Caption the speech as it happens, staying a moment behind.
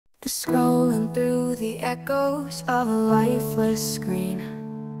Scrolling through the echoes of a lifeless screen.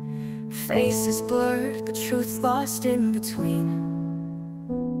 Faces blurred, but truth lost in between.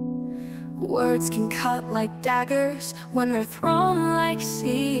 Words can cut like daggers when they're thrown like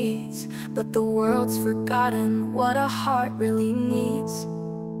seeds, but the world's forgotten what a heart really needs.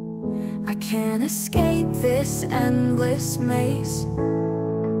 I can't escape this endless maze,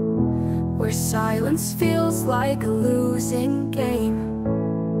 where silence feels like a losing game.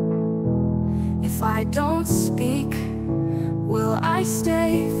 If I don't speak, will I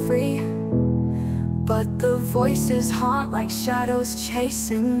stay free? But the voices haunt like shadows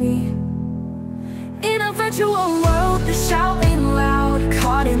chasing me. In a virtual world, they're shouting loud,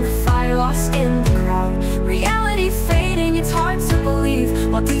 caught in the fire, lost in the crowd. Reality fading, it's hard to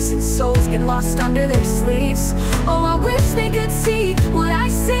believe, while decent souls get lost under their sleeves. Oh, I wish they could see what I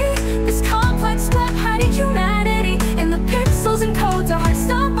see, this complex web hiding humanity. In the pixels and codes, our hearts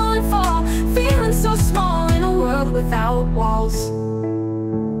stumble and fall, feeling so small in a world without walls.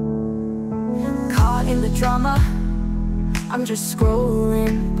 Caught in the drama, I'm just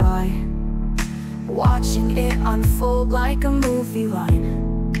scrolling by, watching it unfold like a movie line.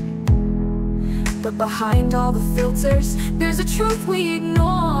 But behind all the filters, there's a truth we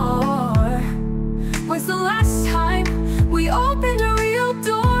ignore. When's the last time we opened a real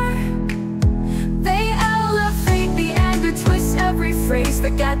door? They elevate the anger, twist every phrase,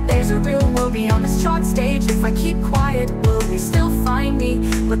 forget there's a real world beyond this chalk stage. If I keep quiet, will they still find me?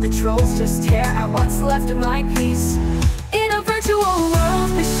 But the trolls just tear at what's left of my peace. In a virtual world,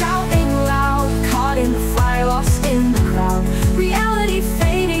 they're shouting loud, caught in the fire, lost in the crowd. Reality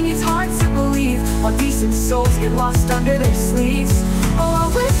fading, it's hard to believe, while decent souls get lost under their sleeves. Oh, I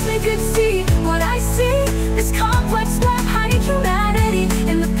wish they could see what I see, this complex web hiding humanity.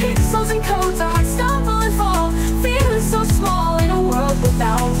 In the pixels and codes, our hearts stumble and fall, feeling so small in a world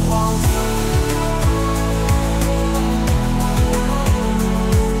without walls.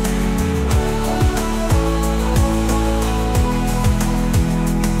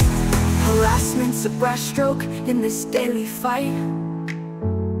 Harassment's a brushstroke in this daily fight.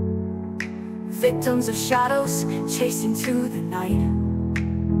 Victims of shadows chasing to the night.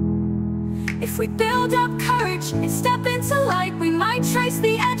 If we build up courage and step into light, we might trace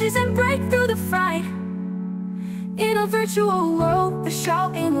the edges and break through the fright. In a virtual world, they're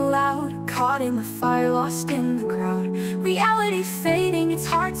shouting loud, caught in the fire, lost in the crowd. Reality fading, it's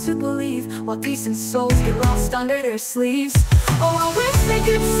hard to believe, while decent souls get lost under their sleeves. Oh, I wish they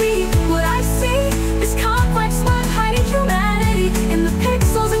could see what I see, this complex web hiding humanity. In the